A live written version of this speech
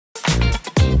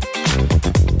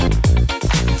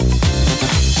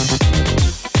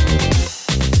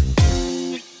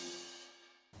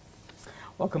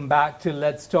Welcome back to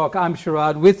Let's Talk. I'm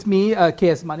Sharaad. With me,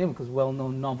 K.S. Maniam, because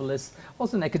well-known novelist,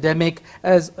 also an academic,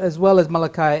 as well as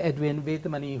Malachi Edwin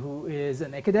Vethamani, who is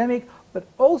an academic, but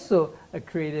also a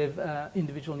creative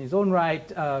individual in his own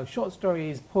right, short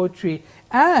stories, poetry,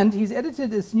 and he's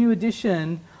edited this new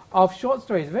edition of short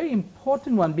stories, a very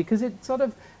important one, because it sort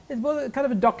of is both kind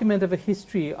of a document of a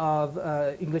history of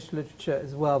English literature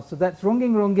as well. So that's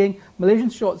Ronggeng Ronggeng, Malaysian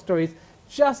short stories,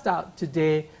 just out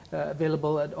today.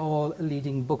 Available at all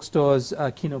leading bookstores,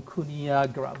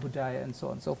 Kinokuniya, Gerak Budaya, and so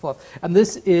on and so forth. And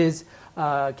this is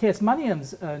K.S.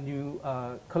 Maniam's new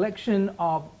collection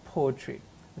of poetry,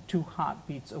 Two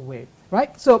Heartbeats Away.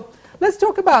 Right? So let's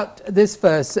talk about this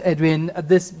first, Edwin,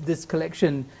 this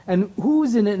collection, and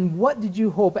who's in it, and what did you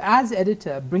hope, as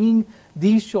editor, bringing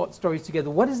these short stories together?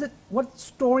 What is it? What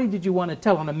story did you want to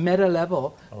tell on a meta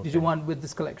level? Okay. Did you want with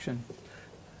this collection?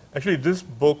 Actually, this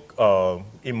book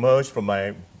emerged from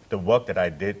the work that I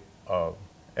did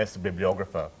as a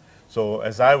bibliographer. So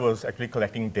as I was actually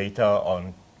collecting data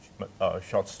on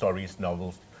short stories,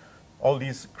 novels, all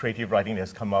these creative writing that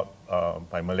has come up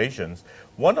by Malaysians,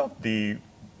 one of the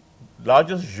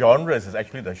largest genres is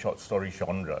actually the short story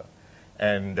genre.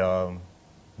 And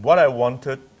what I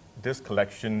wanted this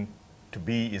collection to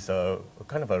be is a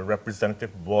kind of a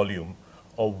representative volume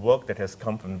of work that has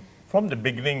come from the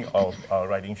beginning of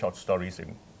writing short stories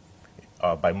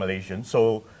by Malaysians.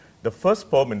 So the first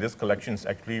poem in this collection is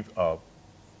actually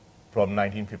from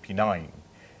 1959.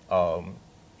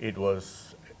 It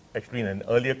was actually in an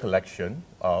earlier collection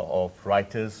of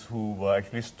writers who were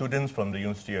actually students from the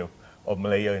University of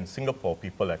Malaya in Singapore,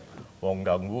 people like Wong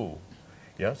Dang Wu.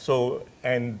 Yeah, so,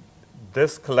 and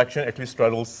this collection actually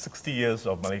straddles 60 years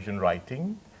of Malaysian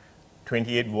writing,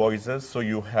 28 voices. So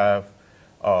you have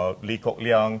Lee Kok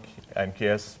Leang and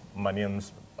K.S.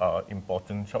 Maniam's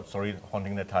important short story,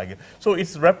 Haunting the Tiger. So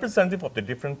it's representative of the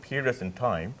different periods in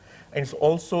time, and it's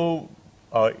also,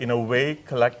 in a way,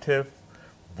 collective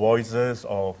voices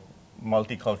of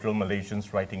multicultural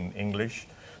Malaysians writing in English.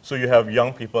 So you have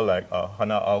young people like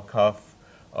Hannah Alkaf,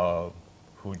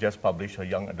 who just published a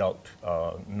young adult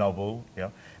novel, yeah,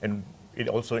 and it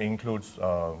also includes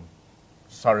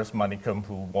Saras Manikam,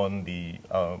 who won the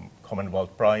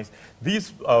Commonwealth Prize.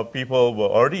 These people were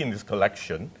already in this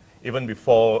collection even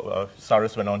before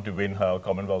Saras went on to win her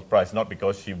Commonwealth Prize, not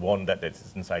because she won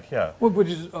that's inside here. Well, which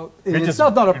is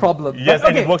itself not a problem. Yes,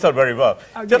 and it works out very well.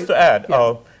 Okay. Just to add,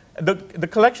 yeah. The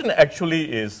collection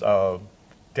actually is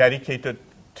dedicated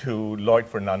to Lloyd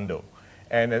Fernando.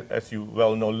 And as you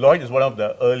well know, Lloyd is one of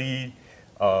the early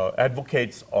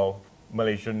advocates of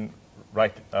Malaysian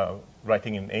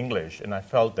writing in English, and I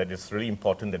felt that it's really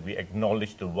important that we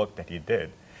acknowledge the work that he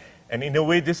did. And in a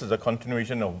way, this is a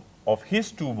continuation of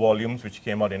his two volumes, which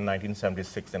came out in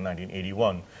 1976 and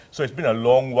 1981. So it's been a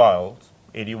long while,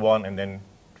 81 and then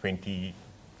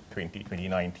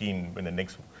 2019, when the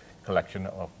next collection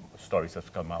of stories has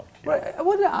come out. Yeah. Right. I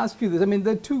wanted to ask you this. I mean,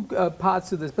 there are two parts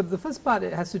to this, but the first part,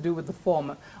 it has to do with the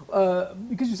form.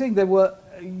 Because you're saying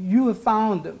you have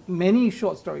found many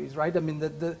short stories, right? I mean,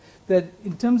 that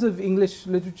in terms of English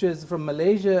literatures from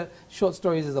Malaysia, short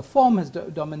stories as a form has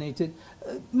dominated.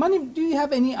 Maniam, do you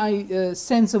have any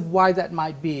sense of why that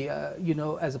might be, you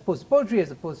know, as opposed to poetry,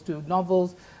 as opposed to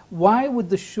novels? Why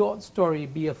would the short story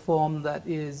be a form that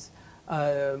is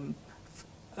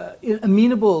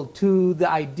amenable to the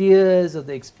ideas or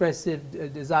the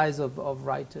expressive desires of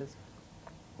writers?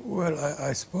 Well,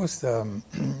 I suppose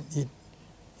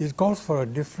it calls for a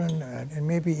different, and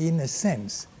maybe in a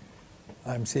sense,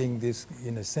 I'm saying this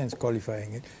in a sense,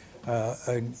 qualifying it,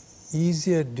 an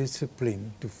easier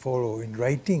discipline to follow in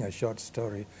writing a short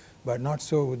story, but not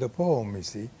so with the poem, you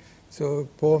see. So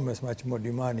poem is much more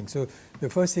demanding. So the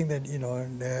first thing that, you know,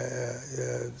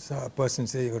 a person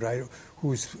say, right,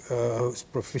 who's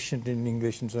proficient in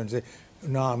English and so on, say,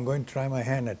 no, I'm going to try my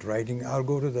hand at writing, I'll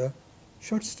go to the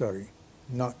short story,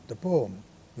 not the poem,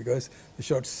 because the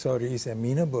short story is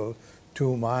amenable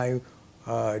to my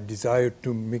desire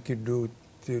to make it to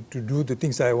do the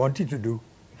things I wanted to do.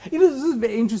 You know, this is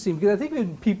very interesting, because I think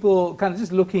when people kind of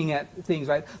just looking at things,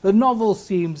 right, the novel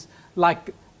seems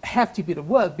like hefty bit of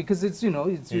work, because it's, you know,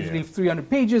 it's usually 300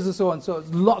 pages or so on, so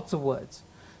it's lots of words.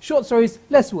 Short stories,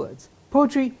 less words.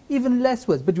 Poetry, even less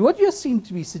words. But what you seem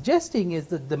to be suggesting is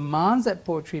the demands that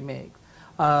poetry makes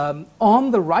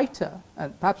on the writer,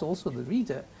 and perhaps also the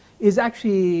reader, is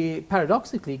actually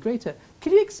paradoxically greater.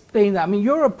 Can you explain that? I mean,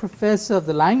 you're a professor of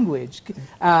the language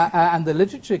and the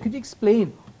literature. Could you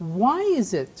explain why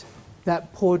is it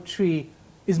that poetry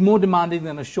is more demanding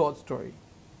than a short story?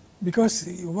 Because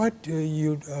what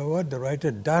the writer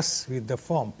does with the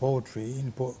form, poetry,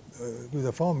 with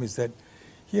the form, is that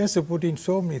he has to put in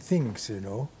so many things,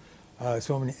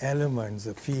 so many elements,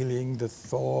 the feeling, the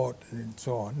thought, and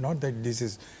so on. Not that this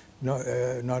is not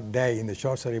there in the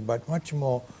short story, but much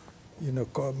more,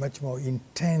 much more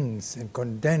intense and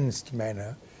condensed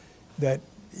manner that,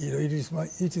 it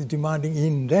is demanding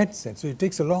in that sense. So it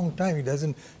takes a long time. It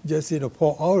doesn't just,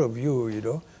 pour out of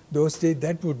you, Those days,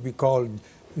 that would be called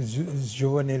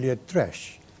juvenilia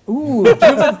trash. Ooh,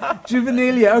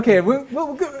 juvenilia. Okay, we'll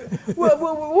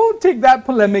take that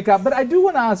polemic up. But I do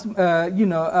want to ask,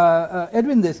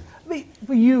 Edwin, this. I mean,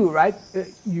 for you, right?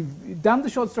 You've done the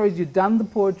short stories, you've done the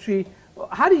poetry.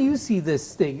 How do you see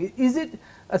this thing? Is it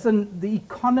the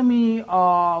economy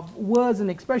of words and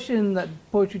expression that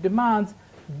poetry demands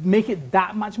make it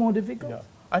that much more difficult? Yeah.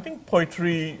 I think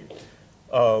poetry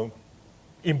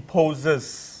imposes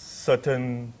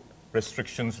certain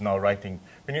restrictions in our writing.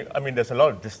 There's a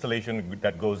lot of distillation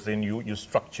that goes in. You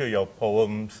structure your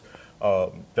poems.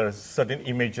 There are certain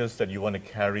images that you want to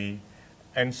carry.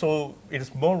 And so it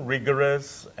is more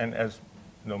rigorous, and as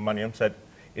Maniam said,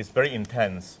 it's very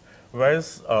intense.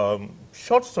 Whereas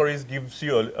short stories gives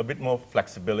you a bit more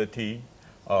flexibility.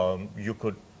 You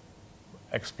could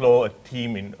explore a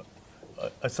theme in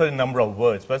a certain number of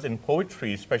words. Whereas in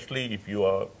poetry, especially if you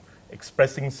are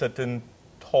expressing certain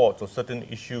thoughts or certain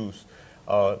issues,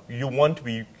 you want to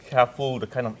be careful the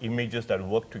kind of images that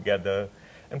work together.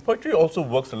 And poetry also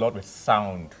works a lot with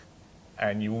sound.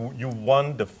 And you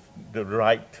want the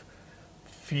right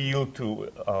feel to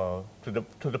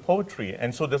the poetry.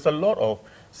 And so there's a lot of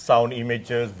sound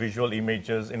images, visual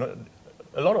images, a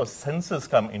lot of senses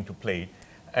come into play.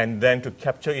 And then to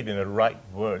capture it in the right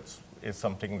words is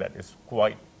something that is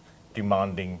quite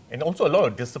demanding. And also a lot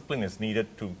of discipline is needed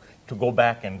to go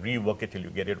back and rework it till you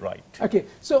get it right. Okay,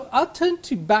 so I'll turn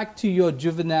back to your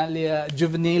juvenile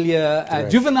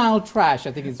trash,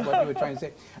 I think is what you were trying to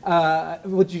say,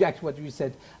 what you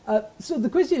said. So the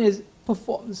question is,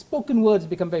 spoken words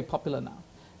become very popular now.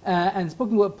 And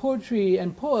spoken word poetry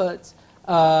and poets,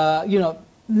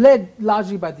 led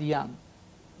largely by the young.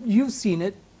 You've seen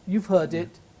it, you've heard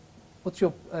it. What's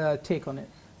your take on it?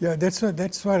 Yeah, that's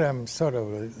what I'm sort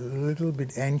of a little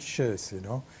bit anxious,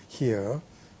 here,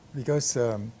 because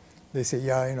they say,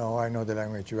 yeah, I know the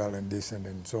language well and this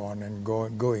and so on, and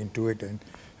go into it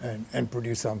and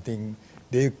produce something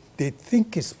they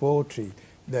think is poetry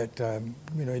that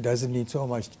it doesn't need so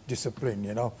much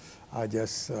discipline. I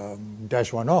just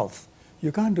dash one off.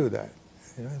 You can't do that.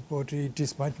 Poetry, it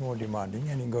is much more demanding,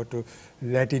 and you got to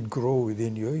let it grow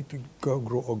within you. It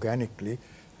grow organically,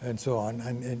 and so on.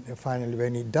 And finally,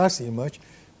 when it does emerge,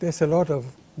 there's a lot of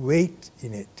weight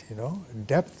in it,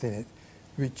 depth in it,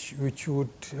 which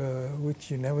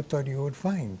you never thought you would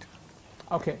find.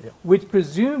 Okay, yeah. Which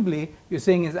presumably you're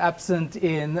saying is absent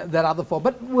in that other form.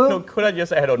 But could I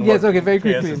just add on? Yes, okay, very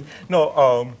quickly.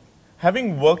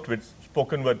 Having worked with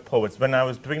spoken word poets, when I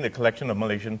was doing the collection of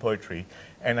Malaysian poetry,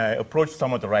 and I approached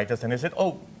some of the writers, and they said,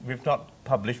 "Oh, we've not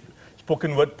published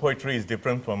spoken word poetry is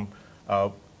different from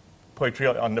poetry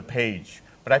on the page."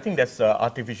 But I think that's an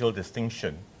artificial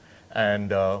distinction,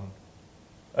 and a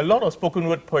lot of spoken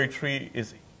word poetry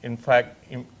is, in fact,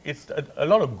 a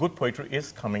lot of good poetry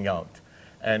is coming out.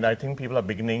 And I think people are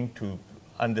beginning to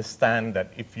understand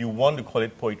that if you want to call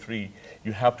it poetry,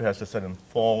 you have to have a certain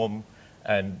form.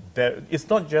 And it's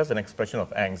not just an expression of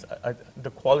angst.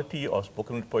 The quality of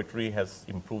spoken word poetry has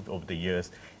improved over the years.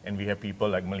 And we have people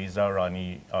like Maliza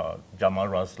Rani, Jamal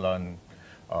Raslan,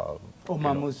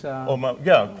 Omar Musa.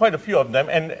 Quite a few of them.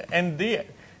 And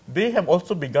they have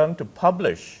also begun to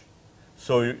publish.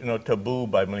 So, Taboo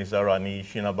by Maliza Rani,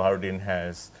 Sheena Baharuddin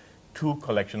has 2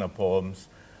 collection of poems.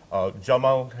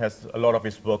 Jamal has a lot of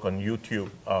his work on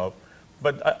YouTube.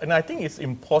 And I think it's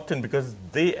important because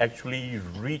they actually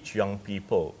reach young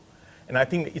people. And I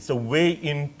think it's a way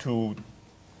into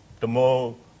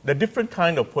the different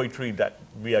kind of poetry that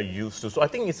we are used to. So I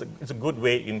think it's a good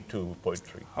way into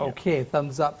poetry. Okay,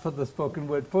 thumbs up for the spoken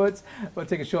word poets. We'll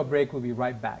take a short break. We'll be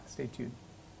right back. Stay tuned.